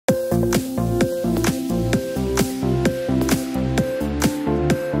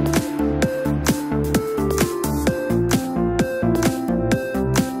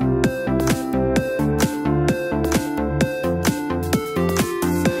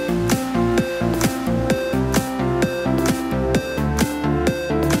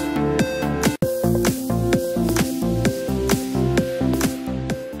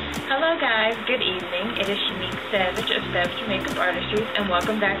Dev's Makeup Artistry, and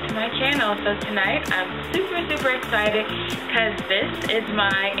welcome back to my channel. So tonight I'm super excited because this is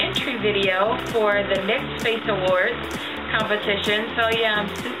my entry video for the NYX Face Awards competition. So yeah,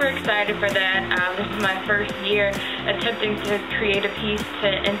 I'm super excited for that. This is my first year attempting to create a piece to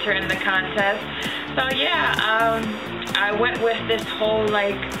enter in the contest. So yeah, I went with this whole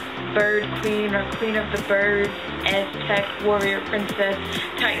like bird queen or queen of the birds, Aztec warrior princess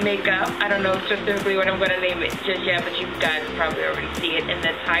type makeup. I don't know specifically what I'm going to name it just yet, but you guys probably already see it in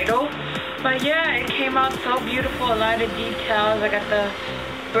the title. But yeah, it came out so beautiful, a lot of details. I got the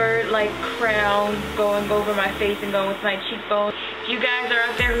bird-like crown going over my face and going with my cheekbones. If you guys are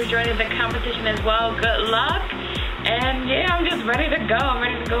out there who's joining the competition as well, good luck. And yeah, I'm just ready to go. I'm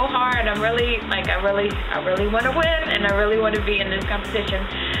ready to go hard. I'm really, like, I really want to win, and I really want to be in this competition.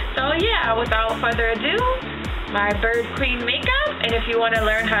 So yeah, without further ado, my bird queen makeup. And if you want to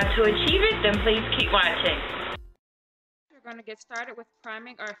learn how to achieve it, then please keep watching. We're going to get started with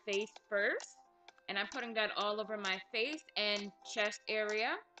priming our face first. And I'm putting that all over my face and chest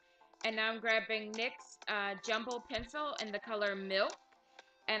area. And now I'm grabbing NYX Jumbo Pencil in the color Milk.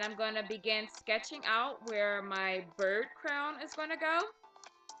 And I'm going to begin sketching out where my bird crown is going to go.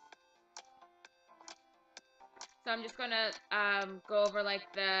 So I'm just going to go over like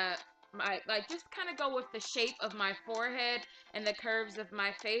just kind of go with the shape of my forehead and the curves of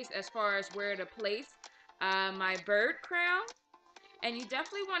my face as far as where to place my bird crown. And you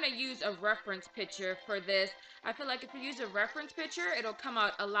definitely want to use a reference picture for this. I feel like if you use a reference picture, it'll come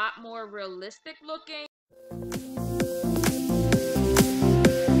out a lot more realistic looking.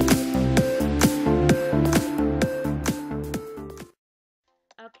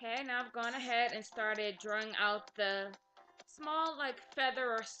 Okay, now I've gone ahead and started drawing out the small like feather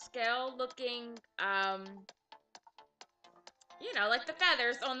or scale looking, you know, like the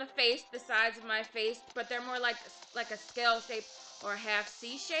feathers on the face, the sides of my face, but they're more like a scale shape or half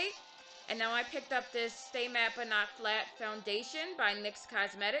C shape. And now I picked up this Stay Matte But Not Flat foundation by NYX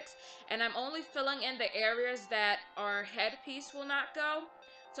Cosmetics, and I'm only filling in the areas that our headpiece will not go.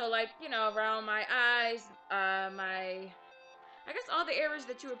 So like, you know, around my eyes, I guess all the areas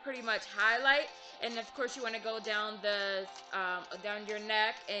that you would pretty much highlight, and of course you want to go down down your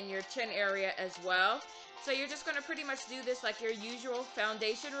neck and your chin area as well. So you're just going to pretty much do this like your usual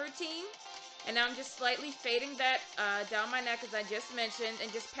foundation routine. And now I'm just slightly fading that down my neck as I just mentioned,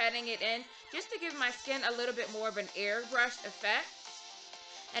 and just patting it in just to give my skin a little bit more of an airbrushed effect.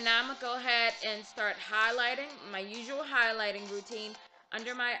 And now I'm going to go ahead and start highlighting my usual highlighting routine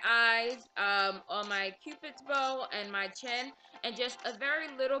under my eyes, on my cupid's bow and my chin, and just a very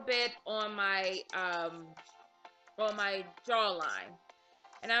little bit on my jawline.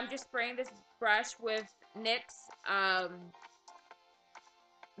 And I'm just spraying this brush with NYX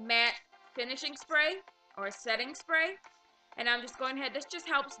matte finishing spray or setting spray. And I'm just going ahead, this just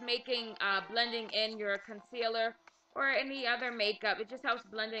helps making blending in your concealer or any other makeup. It just helps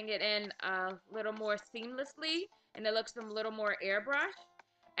blending it in a little more seamlessly, and it looks a little more airbrush.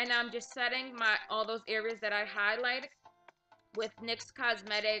 And I'm just setting all those areas that I highlighted with NYX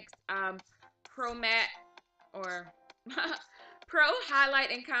Cosmetics Pro Matte or Pro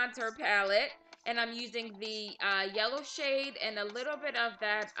Highlight and Contour Palette. And I'm using the yellow shade and a little bit of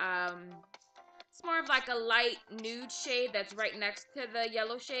that, it's more of like a light nude shade that's right next to the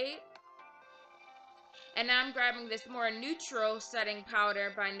yellow shade. And now I'm grabbing this more neutral setting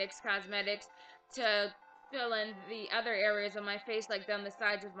powder by NYX Cosmetics to fill in the other areas of my face, like down the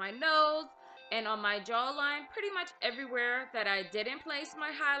sides of my nose and on my jawline, pretty much everywhere that I didn't place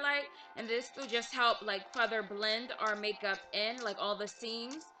my highlight. And this will just help like further blend our makeup in, like all the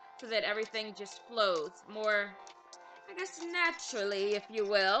seams, so that everything just flows more, I guess, naturally, if you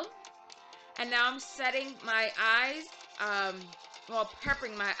will. And now I'm setting my eyes,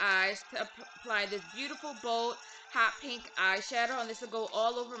 prepping my eyes to apply this beautiful, bold, hot pink eyeshadow. And this will go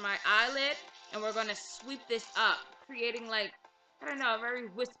all over my eyelid. And we're going to sweep this up, creating like, I don't know, a very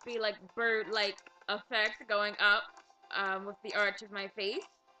wispy, like bird-like effect going up with the arch of my face.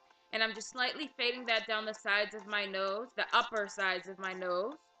 And I'm just slightly fading that down the sides of my nose, the upper sides of my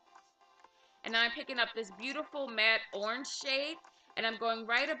nose. And now I'm picking up this beautiful matte orange shade, and I'm going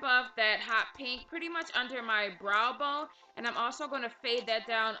right above that hot pink, pretty much under my brow bone. And I'm also going to fade that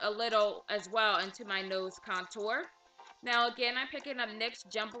down a little as well into my nose contour. Now again, I'm picking up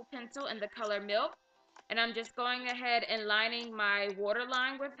NYX Jumbo Pencil in the color Milk, and I'm just going ahead and lining my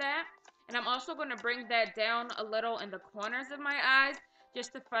waterline with that. And I'm also going to bring that down a little in the corners of my eyes,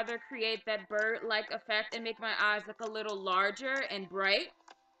 just to further create that bird-like effect and make my eyes look a little larger and bright.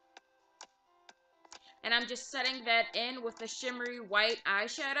 And I'm just setting that in with the shimmery white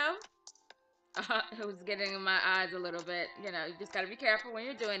eyeshadow. It was getting in my eyes a little bit. You know, you just got to be careful when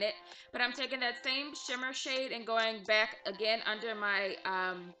you're doing it. But I'm taking that same shimmer shade and going back again under my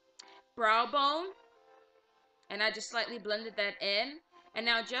brow bone. And I just slightly blended that in. And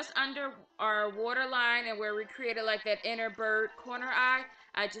now just under our waterline and where we created like that inner bird corner eye,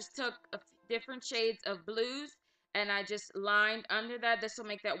 I just took different shades of blues and I just lined under that. This will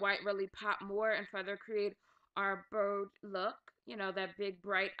make that white really pop more and further create our bird look, you know, that big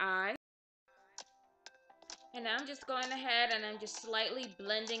bright eye. And now I'm just going ahead and I'm just slightly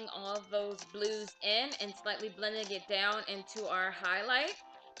blending all of those blues in and slightly blending it down into our highlight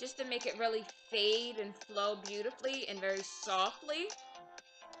just to make it really fade and flow beautifully and very softly.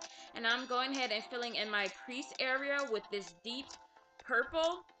 And I'm going ahead and filling in my crease area with this deep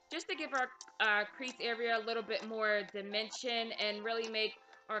purple just to give our crease area a little bit more dimension and really make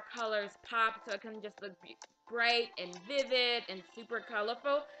our colors pop so it can just look bright and vivid and super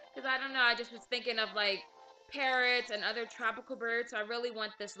colorful. Because I don't know, I just was thinking of like parrots and other tropical birds, so I really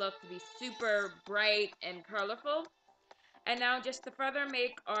want this look to be super bright and colorful. And now just to further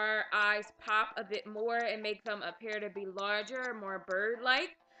make our eyes pop a bit more and make them appear to be larger, more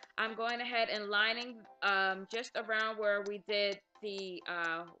bird-like, I'm going ahead and lining just around where we did the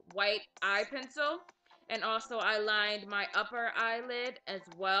white eye pencil. And also I lined my upper eyelid as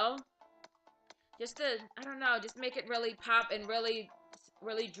well. Just to, I don't know, just make it really pop and really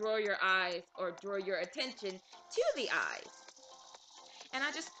draw your eyes or draw your attention to the eyes. And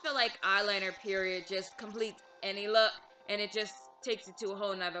I just feel like eyeliner period just completes any look and it just takes it to a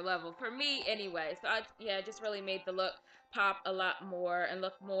whole nother level for me anyway. So I just really made the look pop a lot more and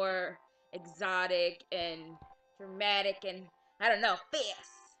look more exotic and dramatic and I don't know, fierce.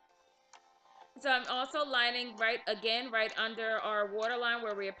 So I'm also lining right under our waterline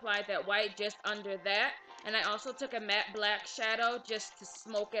where we applied that white, just under that. And I also took a matte black shadow just to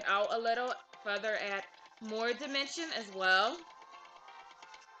smoke it out a little, further add more dimension as well.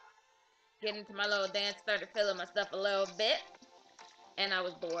 Get into my little dance, started feeling myself a little bit. And I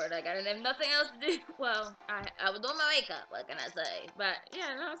was bored. I didn't have nothing else to do. Well, I was doing my makeup, what can I say? But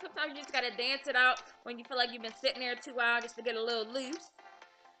yeah, no, sometimes you just gotta dance it out when you feel like you've been sitting there 2 hours just to get a little loose.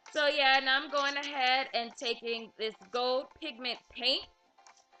 So yeah, now I'm going ahead and taking this gold pigment paint.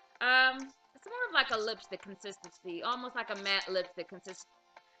 It's more of like a lipstick consistency, almost like a matte lipstick consistency,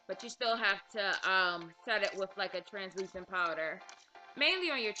 but you still have to set it with like a translucent powder.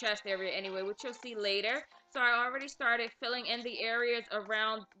 Mainly on your chest area anyway, which you'll see later. So I already started filling in the areas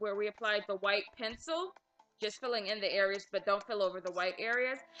around where we applied the white pencil. Just filling in the areas, but don't fill over the white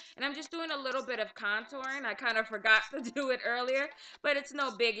areas. And I'm just doing a little bit of contouring. I kind of forgot to do it earlier, but it's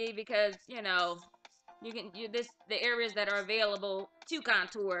no biggie because, you know, the areas that are available to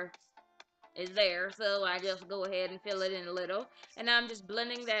contour is there, so I just go ahead and fill it in a little. And now I'm just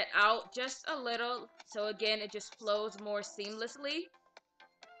blending that out just a little, so again it just flows more seamlessly.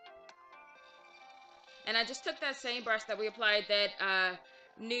 And I just took that same brush that we applied that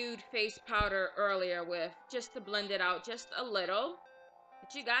nude face powder earlier with, just to blend it out just a little.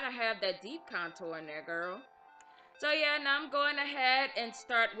 But you gotta have that deep contour in there, girl. So yeah, now I'm going ahead and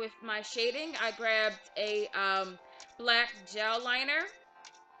start with my shading. I grabbed a black gel liner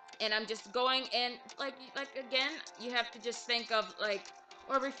and I'm just going in like again, you have to just think of like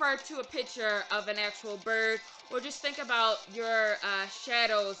or refer to a picture of an actual bird or just think about your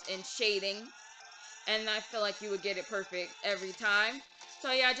shadows and shading, and I feel like you would get it perfect every time.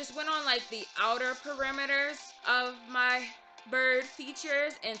 So yeah, I just went on like the outer perimeters of my bird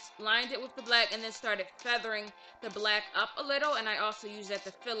features and lined it with the black and then started feathering the black up a little, and I also used that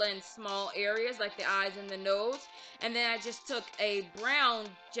to fill in small areas like the eyes and the nose. And then I just took a brown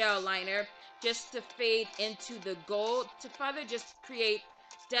gel liner just to fade into the gold to further just create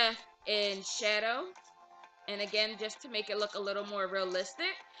depth in shadow, and again just to make it look a little more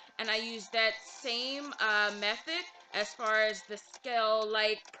realistic. And I use that same method as far as the scale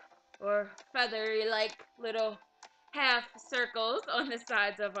like or feathery like little half circles on the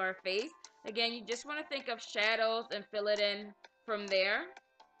sides of our face. Again, you just want to think of shadows and fill it in from there.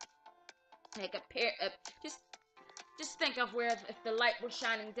 Like a pair of just think of where if the light was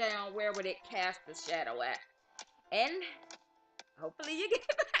shining down, where would it cast the shadow at, and hopefully you get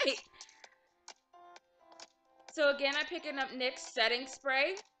it right. So again, I'm picking up NYX setting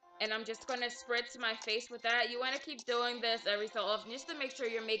spray, and I'm just going to spritz my face with that. You want to keep doing this every so often just to make sure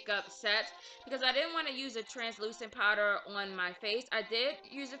your makeup sets, because I didn't want to use a translucent powder on my face. I did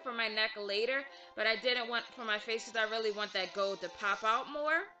use it for my neck later, but I didn't want for my face because I really want that gold to pop out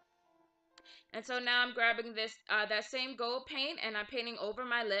more. And so now I'm grabbing this that same gold paint and I'm painting over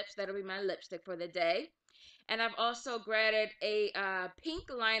my lips. That'll be my lipstick for the day. And I've also grabbed a pink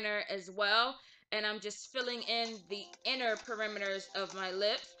liner as well. And I'm just filling in the inner perimeters of my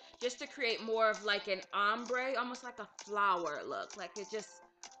lips just to create more of like an ombre, almost like a flower look. Like it just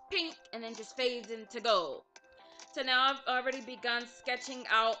pink and then just fades into gold. So now I've already begun sketching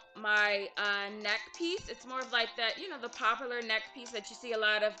out my neck piece. It's more of like that, you know, the popular neck piece that you see a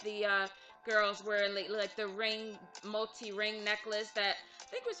lot of the girls wearing lately, like the ring, multi-ring necklace that I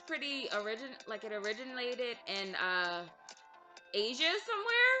think was pretty like it originated in Asia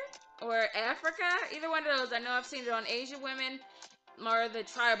somewhere or Africa. Either one of those. I know I've seen it on Asian women, more of the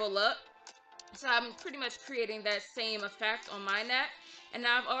tribal look. So I'm pretty much creating that same effect on my neck. And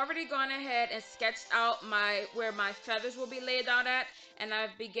now I've already gone ahead and sketched out where my feathers will be laid out at. And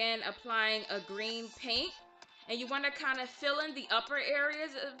I've began applying a green paint. And you want to kind of fill in the upper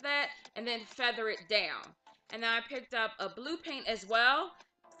areas of that and then feather it down. And now I picked up a blue paint as well,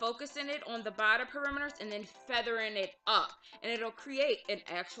 focusing it on the bottom perimeters and then feathering it up. And it'll create an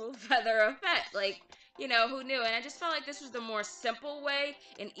actual feather effect. Like, you know, who knew? And I just felt like this was the more simple way,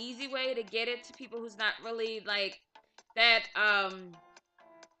 an easy way to get it to people who's not really like that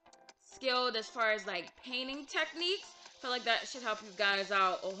skilled as far as like painting techniques. I feel like that should help you guys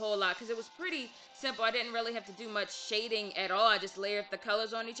out a whole lot because it was pretty simple. I didn't really have to do much shading at all. I just layered the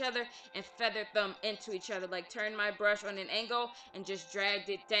colors on each other and feathered them into each other. Like turned my brush on an angle and just dragged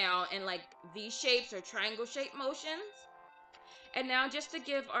it down in like V shapes or triangle shape motions. And now just to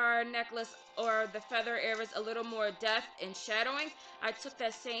give our necklace or the feather areas a little more depth and shadowing, I took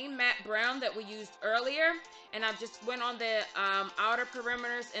that same matte brown that we used earlier and I just went on the outer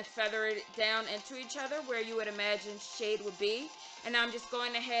perimeters and feathered it down into each other where you would imagine shade would be. And now I'm just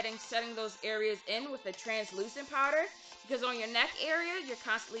going ahead and setting those areas in with a translucent powder because on your neck area, you're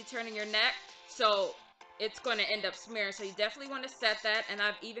constantly turning your neck. So it's going to end up smearing. So you definitely want to set that. And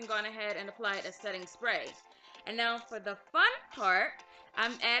I've even gone ahead and applied a setting spray. And now for the fun part,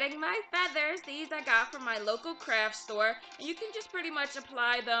 I'm adding my feathers. These I got from my local craft store. And you can just pretty much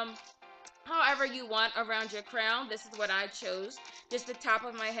apply them however you want around your crown. This is what I chose, just the top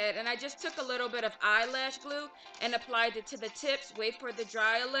of my head. And I just took a little bit of eyelash glue and applied it to the tips, wait for it to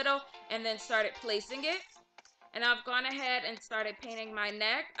dry a little, and then started placing it. And I've gone ahead and started painting my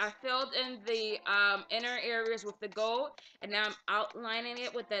neck. I filled in the inner areas with the gold, and now I'm outlining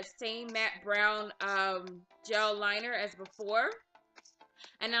it with that same matte brown gel liner as before.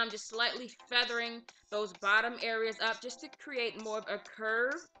 And now I'm just slightly feathering those bottom areas up just to create more of a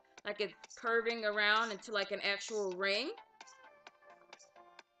curve, like it's curving around into like an actual ring.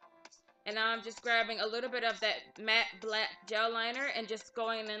 And now I'm just grabbing a little bit of that matte black gel liner and just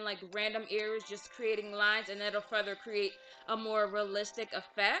going in like random areas, just creating lines, and it'll further create a more realistic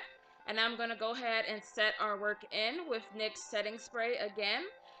effect. And I'm going to go ahead and set our work in with NYX setting spray again.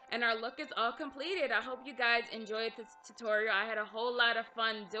 And our look is all completed. I hope you guys enjoyed this tutorial. I had a whole lot of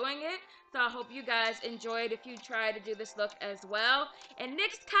fun doing it. So I hope you guys enjoyed if you try to do this look as well. And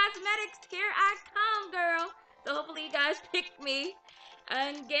NYX Cosmetics, here I come, girl. So hopefully you guys pick me.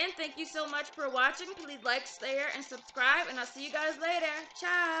 And again, thank you so much for watching. Please like, share, and subscribe. And I'll see you guys later.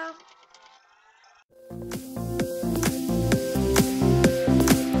 Ciao.